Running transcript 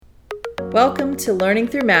Welcome to Learning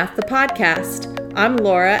Through Math, the podcast. I'm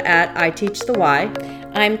Laura at I Teach the Y.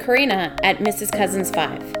 I'm Karina at Mrs. Cousins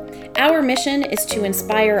 5. Our mission is to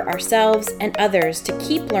inspire ourselves and others to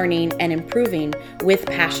keep learning and improving with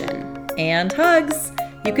passion. And hugs!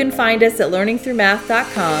 You can find us at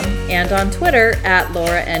learningthroughmath.com and on Twitter at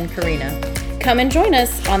Laura and Karina. Come and join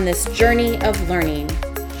us on this journey of learning.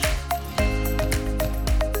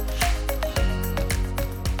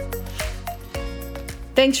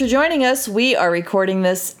 Thanks for joining us. We are recording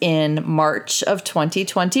this in March of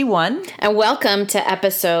 2021. And welcome to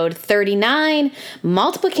episode 39,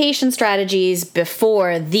 Multiplication Strategies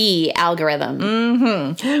Before the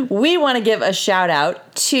Algorithm. We want to give a shout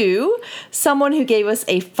out to someone who gave us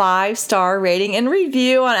a 5-star rating and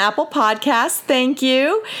review on Apple Podcasts. Thank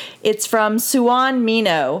you. It's from Suan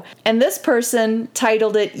Mino. And this person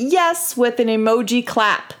titled it, Yes, with an emoji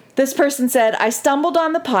clap. This person said, I stumbled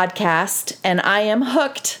on the podcast and I am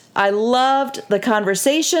hooked. I loved the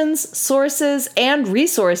conversations, sources, and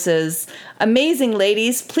resources. Amazing,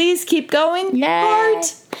 ladies. Please keep going. Yay.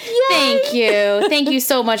 Heart. Yay. Thank you. Thank you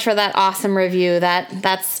so much for that awesome review.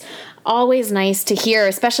 That's always nice to hear,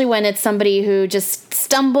 especially when it's somebody who just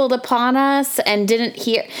stumbled upon us and didn't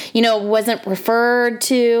hear, wasn't referred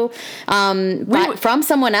to from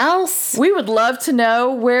someone else. We would love to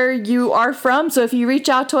know where you are from. So if you reach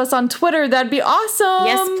out to us on Twitter, that'd be awesome.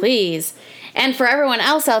 Yes, please. And for everyone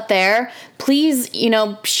else out there, please,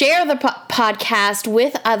 share the podcast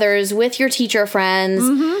with others, with your teacher friends,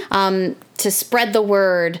 to spread the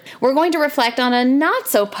word. We're going to reflect on a not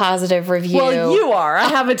so positive review. Well, you are. I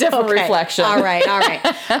have a different reflection. All right.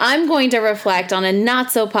 I'm going to reflect on a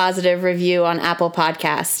not so positive review on Apple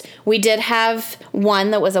Podcasts. We did have one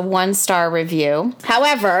that was a 1-star review.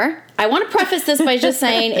 However, I want to preface this by just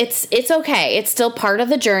saying it's okay. It's still part of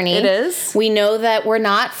the journey. It is. We know that we're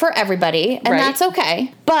not for everybody, and that's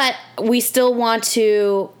okay. But we still want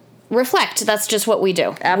to reflect. That's just what we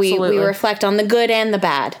do. Absolutely. We reflect on the good and the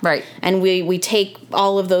bad. Right. And we take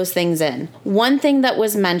all of those things in. One thing that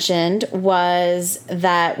was mentioned was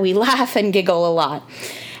that we laugh and giggle a lot.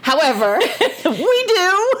 However, we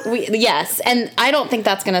do. Yes, and I don't think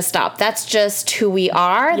that's going to stop. That's just who we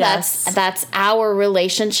are. Yes. That's our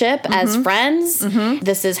relationship as friends.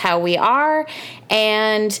 This is how we are,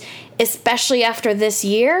 and especially after this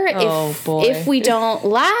year, if we don't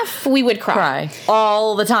laugh, we would cry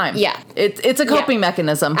all the time. Yeah, it's a coping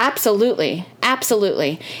mechanism. Absolutely.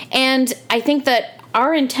 And I think that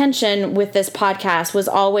our intention with this podcast was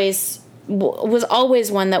always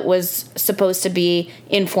one that was supposed to be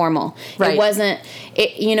informal. Right. It wasn't,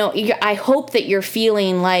 I hope that you're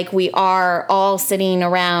feeling like we are all sitting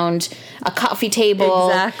around a coffee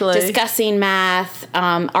table, discussing math,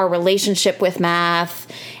 our relationship with math.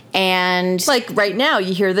 And like right now,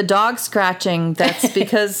 you hear the dog scratching. That's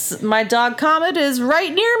because my dog Comet is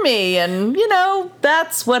right near me. And,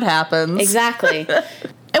 that's what happens. Exactly.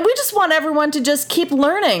 And we just want everyone to just keep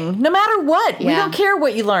learning, no matter what. Yeah. We don't care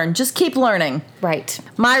what you learn. Just keep learning. Right.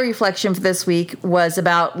 My reflection for this week was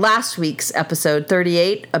about last week's episode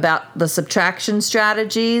 38, about the subtraction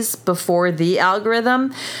strategies before the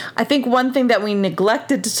algorithm. I think one thing that we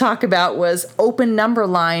neglected to talk about was open number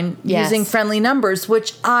line using friendly numbers,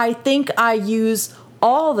 which I think I use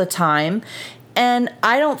all the time. And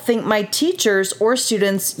I don't think my teachers or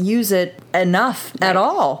students use it enough at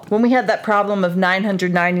all. When we had that problem of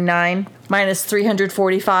 999 minus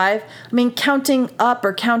 345, counting up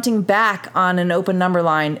or counting back on an open number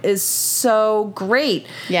line is so great.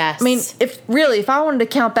 Yes. If I wanted to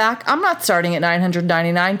count back, I'm not starting at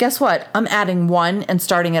 999. Guess what? I'm adding 1 and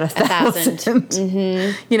starting at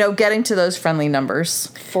 1,000. Getting to those friendly numbers.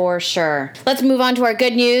 For sure. Let's move on to our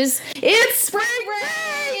good news. It's spring break!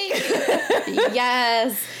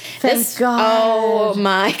 Yes. Thank God. Oh,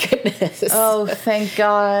 my goodness. Oh, thank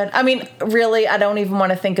God. Really, I don't even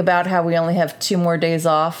want to think about how we only have 2 more days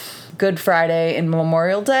off. Good Friday and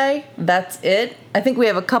Memorial Day. That's it. I think we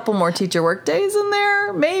have a couple more teacher work days in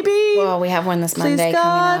there, maybe. Well, we have one this Monday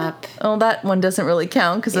coming up. Oh, that one doesn't really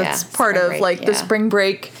count because it's part of the spring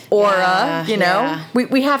break aura,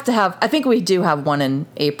 We have to have, I think we do have one in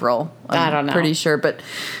April. I don't know. Pretty sure, but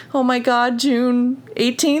oh my God, June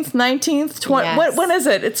 18th, 19th, 20th. Yes. When is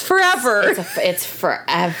it? It's forever. It's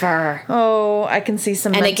forever. Oh, I can see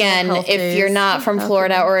some. And again, if you're not from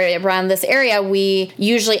Florida or around this area, we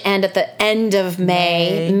usually end at the end of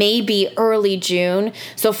May, maybe early June.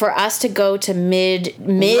 So for us to go to mid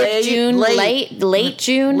June, late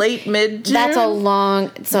June, late mid June, that's a long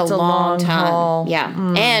time. Haul.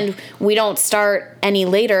 Yeah, and we don't start any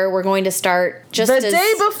later. We're going to start just the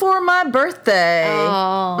day before my birthday.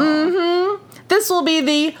 Oh. This will be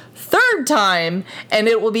the 3rd time, and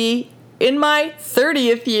it will be in my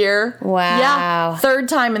 30th year. Wow. Yeah, third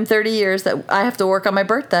time in 30 years that I have to work on my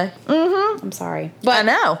birthday. I'm sorry. But I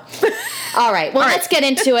know. all right. Well, let's get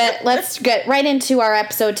into it. Let's get right into our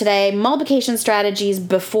episode today. Multiplication strategies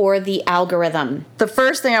before the algorithm. The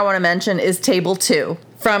first thing I want to mention is Table 2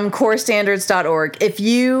 from corestandards.org. If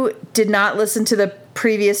you did not listen to the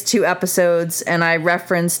previous 2 episodes and I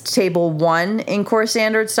referenced Table 1 in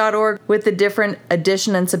corestandards.org with the different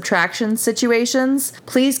addition and subtraction situations,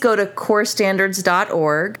 please go to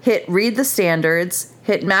corestandards.org, hit Read the Standards,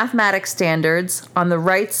 hit Mathematics Standards. On the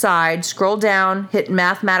right side, scroll down, hit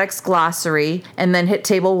Mathematics Glossary, and then hit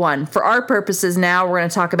Table 1. For our purposes now, we're going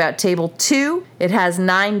to talk about Table 2. It has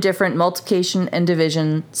 9 different multiplication and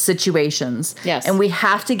division situations. Yes. And we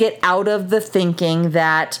have to get out of the thinking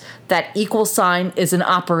that that equal sign is an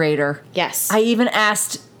operator. Yes. I even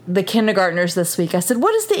asked the kindergartners this week, I said,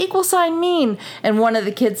 what does the equal sign mean? And one of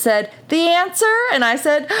the kids said, the answer? And I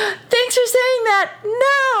said, thanks for saying that.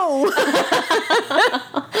 No.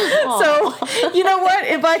 So, you know what?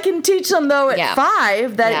 If I can teach them, though, at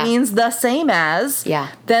 5, that means the same as,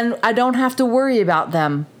 then I don't have to worry about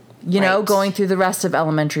them, you know, going through the rest of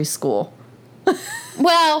elementary school.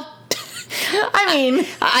 Well, I mean,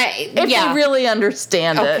 if they really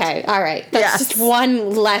understand it. Okay, all right. That's just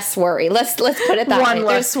one less worry. Let's put it that way. One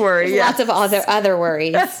less worry, There's lots of other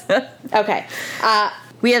worries. Okay.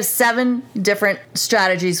 We have 7 different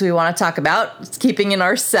strategies we want to talk about, keeping in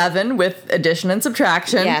our 7 with addition and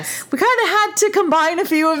subtraction. Yes. We kind of had to combine a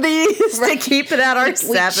few of these to keep it at our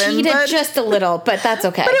 7. We cheated just a little, but that's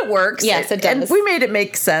okay. But it works. Yes, it does. And we made it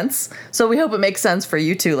make sense. So we hope it makes sense for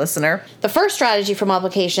you too, listener. The first strategy for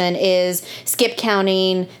multiplication is skip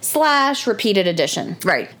counting / repeated addition.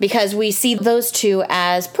 Right. Because we see those two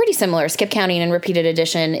as pretty similar. Skip counting and repeated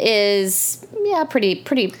addition is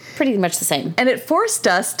pretty much the same. And it forced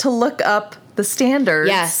us to look up the standards.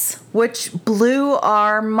 Yes. Which blew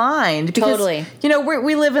our mind. Because, totally. You know,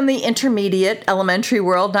 we live in the intermediate elementary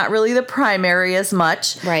world, not really the primary as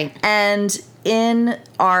much. Right. And in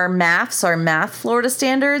our math Florida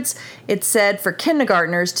standards, it said for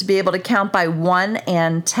kindergartners to be able to count by 1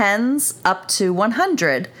 and 10s up to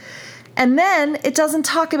 100. And then it doesn't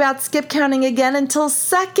talk about skip counting again until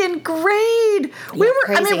 2nd grade. We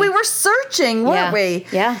were searching, weren't we?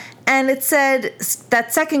 Yeah. And it said that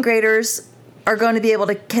 2nd graders are going to be able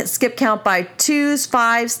to skip count by 2s,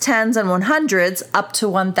 5s, 10s, and 100s up to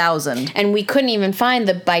 1,000. And we couldn't even find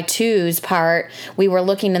the by 2s part. We were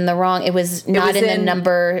looking in the wrong. It was not in the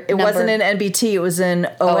number. It wasn't in NBT. It was in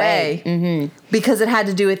OA. Mm-hmm. Because it had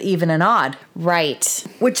to do with even and odd. Right.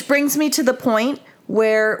 Which brings me to the point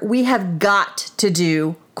where we have got to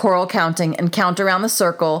do choral counting and count around the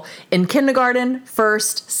circle in kindergarten,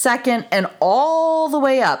 1st, 2nd, and all the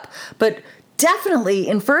way up. But definitely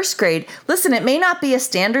in 1st grade. Listen, it may not be a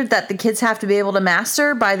standard that the kids have to be able to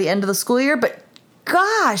master by the end of the school year, but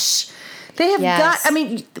gosh, they have got, I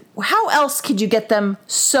mean, how else could you get them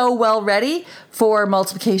so well ready for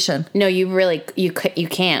multiplication? No, you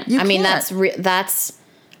can't. I mean, that's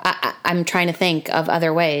I'm trying to think of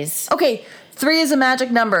other ways. Okay, 3 is a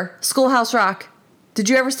magic number. Schoolhouse Rock. Did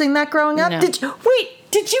you ever sing that growing up? No. Did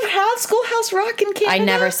you have Schoolhouse Rock in Canada? I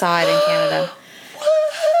never saw it in Canada. What?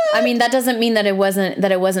 I mean, that doesn't mean that it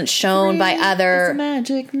wasn't shown by other. It's a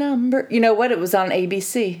magic number. You know what? It was on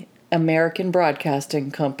ABC, American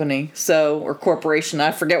Broadcasting Company, or corporation.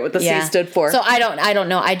 I forget what the C stood for. So I don't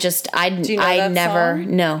know. Do you know that never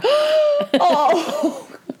song? No. Oh,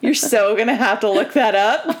 you're so gonna have to look that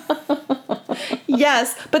up.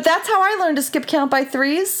 Yes, but that's how I learned to skip count by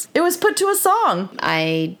 3s. It was put to a song.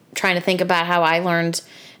 I trying to think about how I learned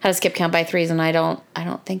how to skip count by 3s, and I don't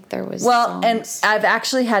think there was. Well, songs. And I've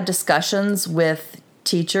actually had discussions with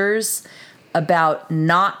teachers about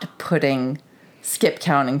not putting skip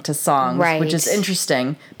counting to songs, which is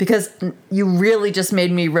interesting because you really just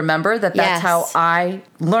made me remember that's how I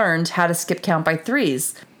learned how to skip count by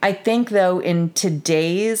 3s. I think, though, in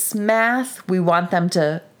today's math, we want them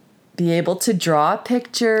to be able to draw a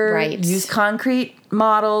picture, use concrete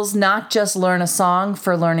models, not just learn a song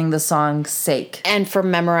for learning the song's sake. And for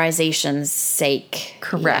memorization's sake.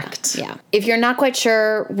 Correct. Yeah. If you're not quite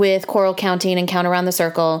sure with choral counting and count around the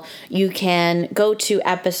circle, you can go to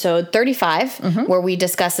episode 35, where we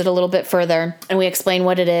discuss it a little bit further, and we explain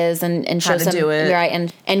what it is and show how to do it.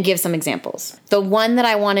 Right, and give some examples. The one that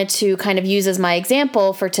I wanted to kind of use as my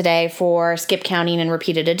example for today for skip counting and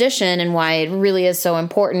repeated addition, and why it really is so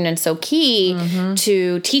important and so key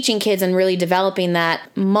to teaching kids and really developing that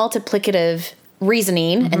multiplicative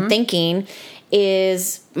reasoning and thinking,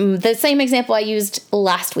 is the same example I used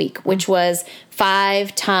last week, which was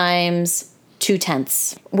 5 times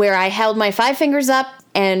 2/10, where I held my 5 fingers up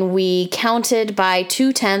and we counted by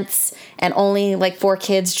 2/10, and only like 4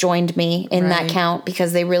 kids joined me in that count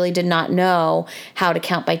because they really did not know how to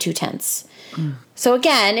count by 2/10. So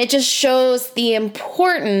again, it just shows the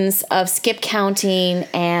importance of skip counting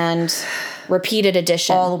and repeated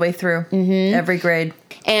addition. All the way through. Every grade.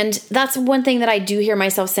 And that's one thing that I do hear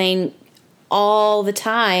myself saying all the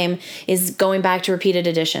time is going back to repeated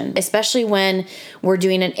addition, especially when we're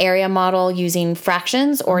doing an area model using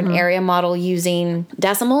fractions or an area model using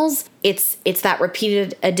decimals. It's that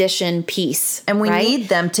repeated addition piece. And we need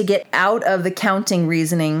them to get out of the counting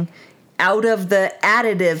reasoning, out of the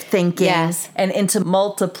additive thinking, and into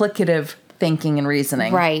multiplicative thinking and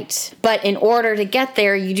reasoning. Right. But in order to get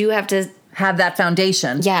there, you do have to have that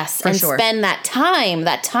foundation. Yes, and spend that time.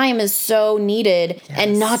 That time is so needed,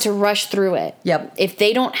 and not to rush through it. Yep. If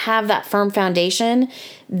they don't have that firm foundation,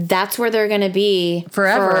 that's where they're going to be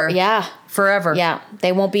forever. Forever. Yeah,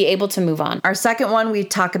 they won't be able to move on. Our second one, we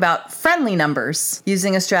talk about friendly numbers,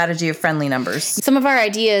 using a strategy of friendly numbers. Some of our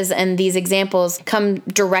ideas and these examples come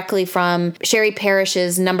directly from Sherry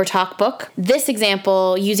Parrish's Number Talk book. This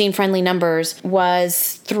example, using friendly numbers,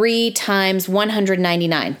 was 3 times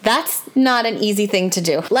 199. That's not an easy thing to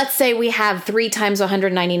do. Let's say we have 3 times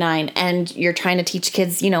 199, and you're trying to teach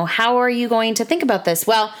kids, how are you going to think about this?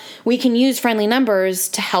 Well, we can use friendly numbers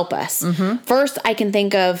to help us. First, I can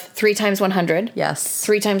think of 3 times 100. Yes.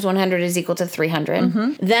 3 times 100 is equal to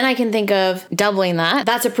 300. Then I can think of doubling that.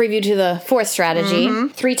 That's a preview to the fourth strategy.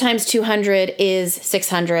 3 times 200 is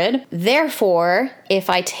 600. Therefore, if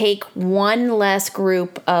I take one less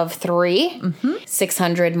group of 3,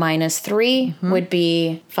 600 minus 3 would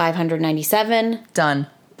be 597. Done.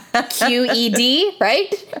 QED,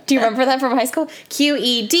 right? Do you remember that from high school?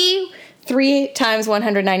 QED, 3 times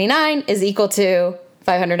 199 is equal to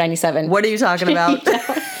 597. What are you talking about?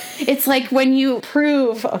 It's like when you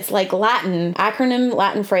prove, it's like Latin, acronym,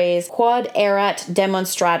 Latin phrase, quod erat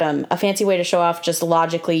demonstratum, a fancy way to show off just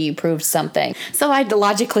logically you proved something. So I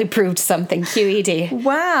logically proved something, QED.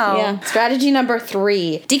 Wow. Yeah. Strategy number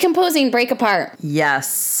 3, decomposing break apart.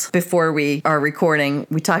 Yes. Before we are recording,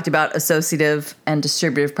 we talked about associative and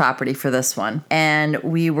distributive property for this one. And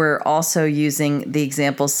we were also using the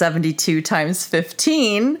example 72 times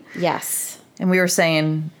 15. Yes. And we were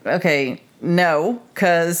saying, okay, no,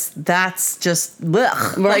 because that's just,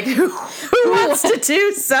 ugh. Like, who wants to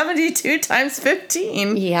do 72 times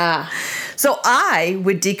 15? Yeah. So I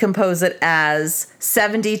would decompose it as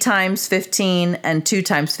 70 times 15 and 2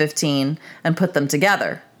 times 15 and put them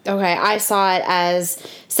together. Okay, I saw it as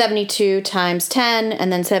 72 times 10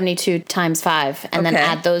 and then 72 times 5 and then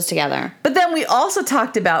add those together. But then we also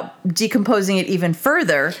talked about decomposing it even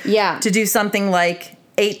further. Yeah. To do something like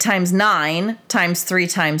 8 times 9 times 3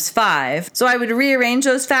 times 5. So I would rearrange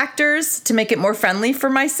those factors to make it more friendly for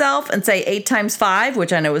myself and say 8 times 5,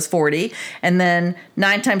 which I know is 40, and then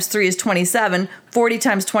 9 times 3 is 27. 40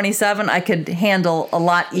 times 27 I could handle a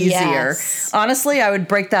lot easier. Yes. Honestly, I would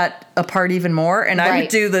break that apart even more, and I would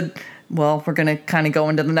do we're going to kind of go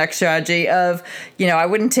into the next strategy of, I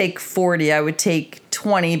wouldn't take 40, I would take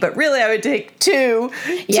 20, but really I would take 2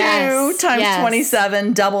 times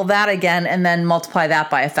 27, double that again, and then multiply that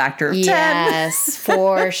by a factor of 10. Yes,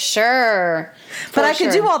 for sure. But I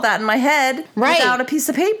could do all that in my head without a piece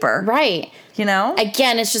of paper. Right.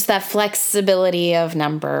 Again, it's just that flexibility of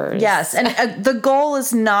numbers. Yes, and the goal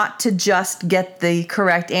is not to just get the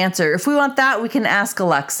correct answer. If we want that, we can ask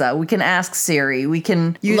Alexa, we can ask Siri, we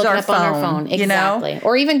can use Look our it up phone. on our phone, exactly.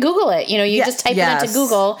 Or even Google it. You just type it into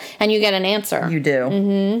Google and you get an answer. You do.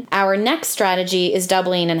 Mm-hmm. Our next strategy is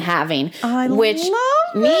doubling and halving. I love me this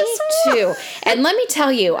one. too. And let me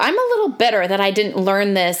tell you, I'm a little bitter that I didn't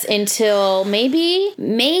learn this until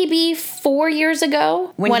maybe 4 years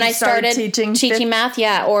ago when I started teaching math.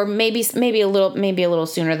 Yeah, or maybe a little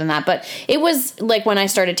sooner than that. But it was like when I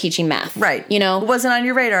started teaching math. Right. It wasn't on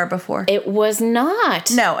your radar before. It was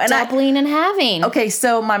not. No, and doubling and halving. Okay,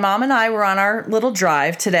 so my mom and I were on our little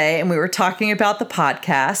drive today, and we were talking about the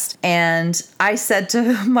podcast, and I said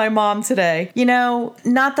to my mom today,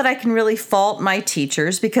 not that I can really fault my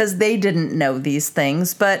teachers because they didn't know these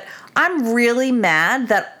things, but I'm really mad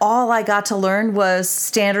that all I got to learn was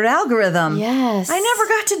standard algorithm. Yes. I never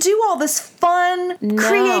got to do all this fun,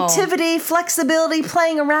 creativity, flexibility,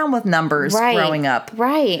 playing around with numbers growing up.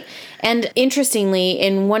 Right. And interestingly,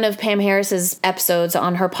 in one of Pam Harris's episodes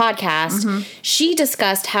on her podcast, she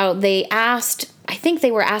discussed how they asked I think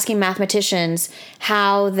they were asking mathematicians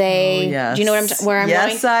how they, yes. do you know what where I'm going?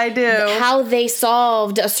 Yes, I do. How they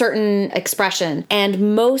solved a certain expression.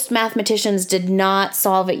 And most mathematicians did not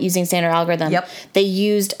solve it using standard algorithm. Yep. They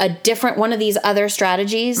used a different one of these other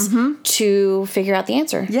strategies to figure out the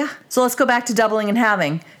answer. Yeah. So let's go back to doubling and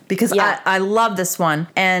halving, because I love this one.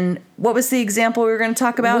 And what was the example we were going to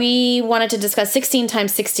talk about? We wanted to discuss 16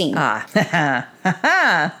 times 16. All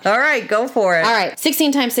right, go for it. All right,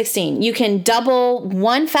 16 times 16. You can double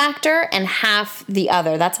one factor and half the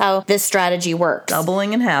other. That's how this strategy works.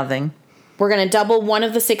 Doubling and halving. We're going to double one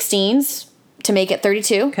of the 16s to make it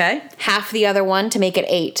 32. Okay. Half the other one to make it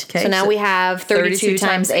 8. Okay, so now we have 32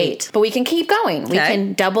 times 8. But we can keep going. We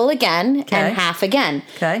can double again and half again.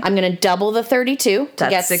 Okay. I'm going to double the 32 to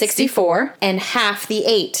That's get 64. and half the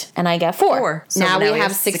 8 and I get 4. So now we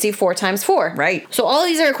have 64 times 4. Right. So all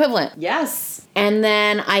these are equivalent. Yes. And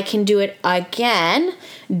then I can do it again.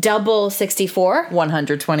 Double 64.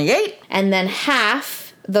 128. And then half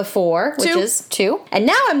the 4, which 2. is 2. And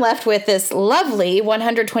now I'm left with this lovely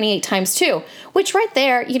 128 times 2, which right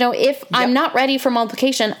there, if I'm not ready for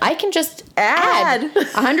multiplication, I can just add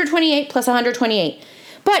 128 plus 128.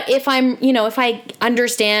 But if I'm, if I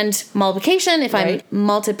understand multiplication, if I'm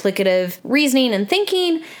multiplicative reasoning and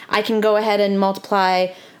thinking, I can go ahead and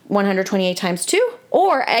multiply 128 times 2.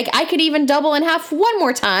 Or I could even double and half one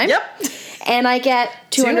more time. Yep. And I get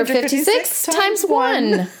 256 times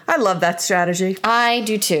 1. I love that strategy. I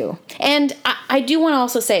do too. And I do want to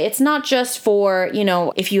also say it's not just for,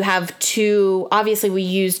 if you have two, obviously we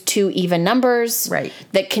use two even numbers. Right.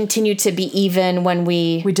 That continue to be even when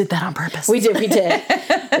we did that on purpose. We did.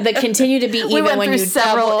 That continue to be even we went when through you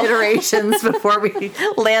several double. iterations before we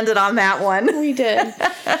landed on that one. We did.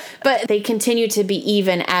 But they continue to be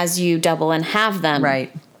even as you double and halve them.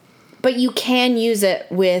 Right. But you can use it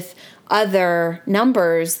with other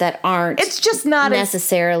numbers that aren't it's just not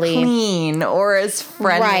necessarily as clean or as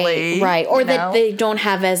friendly. Right. Or that they don't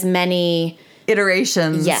have as many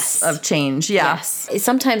iterations of change. Yeah. Yes.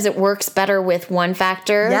 Sometimes it works better with one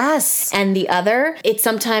factor. Yes. And the other.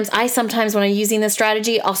 I sometimes when I'm using this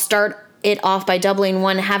strategy, I'll start it off by doubling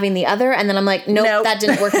one, having the other, and then I'm like, nope. That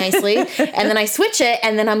didn't work nicely. And then I switch it,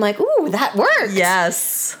 and then I'm like, ooh, that worked.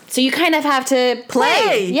 Yes. So you kind of have to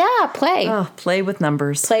play. Yeah, play. Oh, play with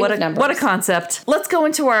numbers. Play with numbers. What a concept. Let's go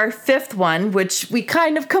into our fifth one, which we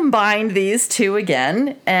kind of combined these two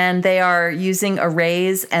again, and they are using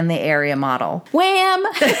arrays and the area model. Wham!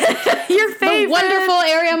 Your favorite. The wonderful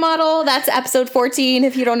area model. That's episode 14,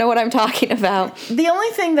 if you don't know what I'm talking about. The only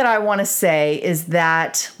thing that I want to say is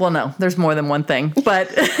that, well, no, there's more than one thing, but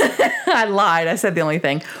I lied. I said the only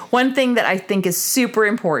thing. One thing that I think is super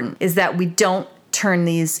important is that we don't turn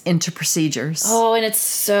these into procedures. Oh, and it's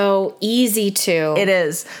so easy to. It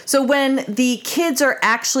is. So when the kids are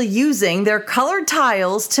actually using their colored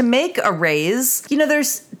tiles to make arrays,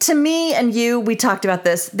 there's, to me and you, we talked about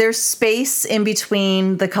this, there's space in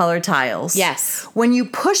between the colored tiles. Yes. When you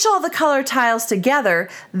push all the colored tiles together,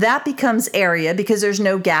 that becomes area because there's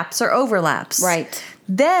no gaps or overlaps. Right.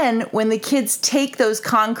 Then when the kids take those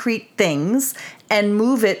concrete things and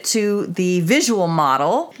move it to the visual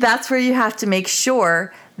model, that's where you have to make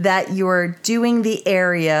sure that you're doing the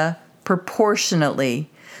area proportionately.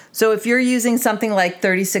 So if you're using something like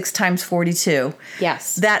 36 times 42,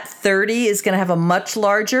 yes, that 30 is going to have a much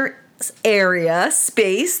larger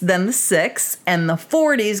space than the 6, and the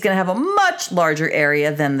 40 is going to have a much larger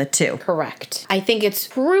area than the 2. Correct. I think it's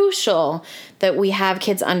crucial that we have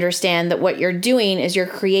kids understand that what you're doing is you're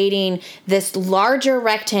creating this larger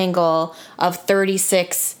rectangle of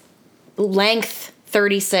 36, length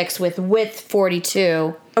 36 with width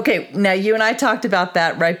 42. Okay, now you and I talked about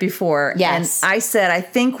that right before. Yes. And I said, I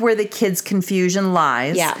think where the kids' confusion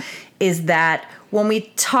lies is that when we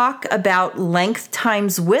talk about length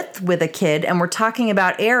times width with a kid and we're talking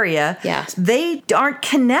about area, they aren't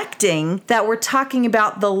connecting that we're talking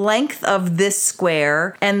about the length of this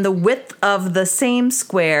square and the width of the same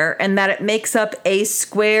square and that it makes up a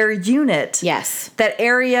square unit. Yes. That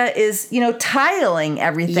area is, tiling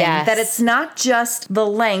everything. Yes. That it's not just the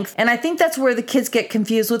length. And I think that's where the kids get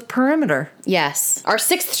confused with perimeter. Yes. Our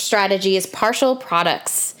sixth strategy is partial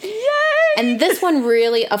products. Yay! And this one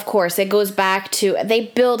really, of course, it goes back to, they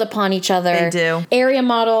build upon each other. They do. Area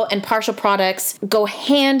model and partial products go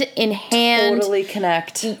hand in hand. Totally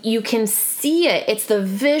connect. You can see it. It's the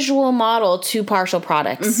visual model to partial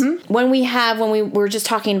products. Mm-hmm. When we were just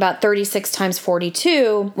talking about 36 times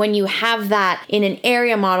 42, when you have that in an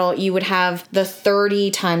area model, you would have the 30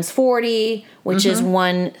 times 40, which is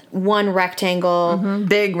one rectangle. Mm-hmm.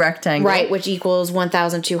 Big rectangle. Right, which equals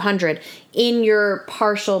 1,200. in your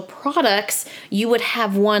partial products, you would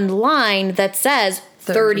have one line that says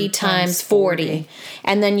 30 times 40.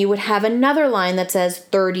 And then you would have another line that says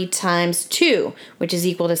 30 times 2, which is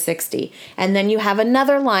equal to 60. And then you have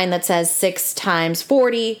another line that says 6 times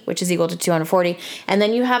 40, which is equal to 240. And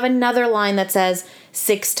then you have another line that says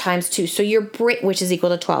 6 times 2, so which is equal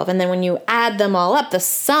to 12. And then when you add them all up, the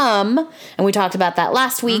sum, and we talked about that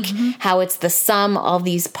last week, how it's the sum of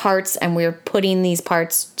these parts, and we're putting these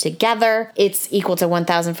parts together, it's equal to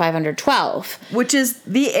 1,512. Which is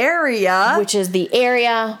the area. Which is the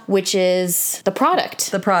area, which is the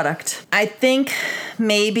product. The product. I think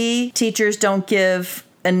maybe teachers don't give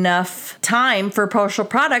enough time for partial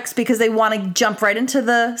products because they want to jump right into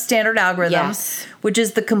the standard algorithm, which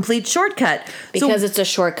is the complete shortcut. Because it's a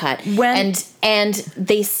shortcut. And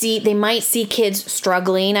they might see kids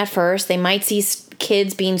struggling at first. They might see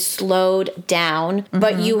kids being slowed down,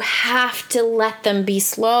 but you have to let them be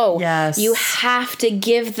slow. Yes. You have to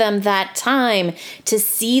give them that time to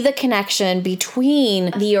see the connection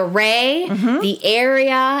between the array, the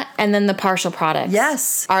area, and then the partial product.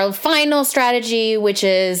 Yes. Our final strategy, which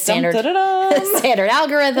is standard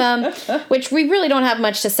algorithm, which we really don't have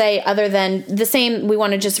much to say other than the same. We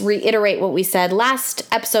want to just reiterate what we said last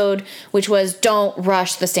episode, which was don't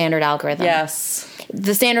rush the standard algorithm. Yes.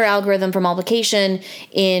 The standard algorithm for multiplication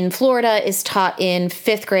in Florida is taught in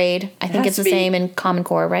 5th grade. I think it's the same in Common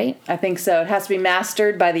Core, right? I think so. It has to be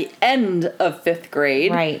mastered by the end of 5th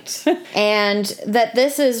grade. Right. And that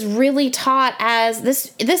this is really taught as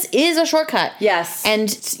this is a shortcut. Yes.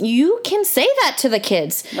 And you can say that to the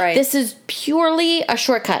kids. Right. This is purely a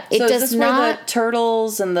shortcut. It does is this not where the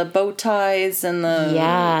turtles and the bow ties and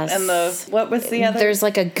the what was the other? There's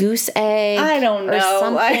like a goose egg. I don't know. Or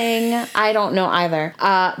something. I don't know either.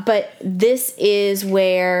 But this is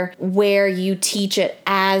where you teach it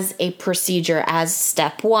as a procedure, as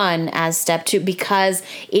step 1, as step 2, because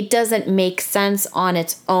it doesn't make sense on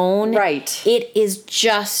its own. Right. It is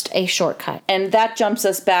just a shortcut. And that jumps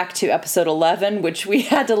us back to episode 11, which we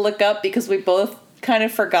had to look up because we both kind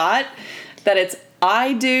of forgot that it's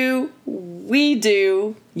I do, we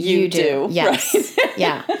do, you do. Yes. Right?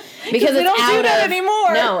 Yeah. Because we don't do that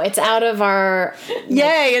anymore. No, it's out of our...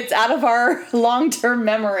 Yay, it's out of our long-term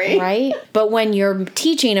memory. Right? But when you're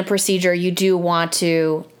teaching a procedure, you do want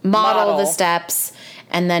to model the steps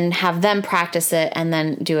and then have them practice it and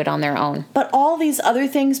then do it on their own. But all these other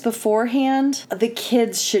things beforehand, the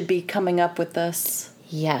kids should be coming up with this.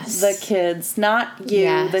 Yes. The kids, not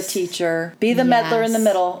you, the teacher. Be the meddler in the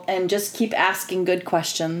middle and just keep asking good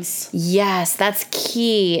questions. Yes, that's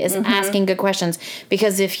key, is asking good questions.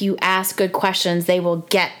 Because if you ask good questions, they will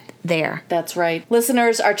get there. That's right.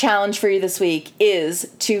 Listeners, our challenge for you this week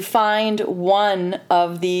is to find one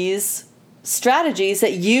of these strategies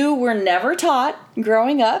that you were never taught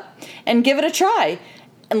growing up and give it a try.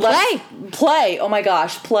 And play. Oh my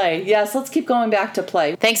gosh, play. Yes, let's keep going back to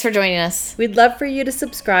play. Thanks for joining us. We'd love for you to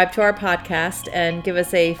subscribe to our podcast and give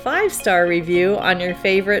us a 5-star review on your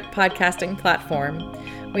favorite podcasting platform.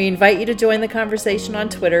 We invite you to join the conversation on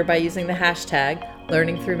Twitter by using the hashtag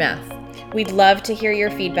 #LearningThroughMath. We'd love to hear your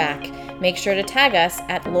feedback. Make sure to tag us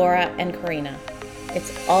at Laura and Karina.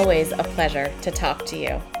 It's always a pleasure to talk to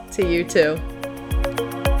you. To you too.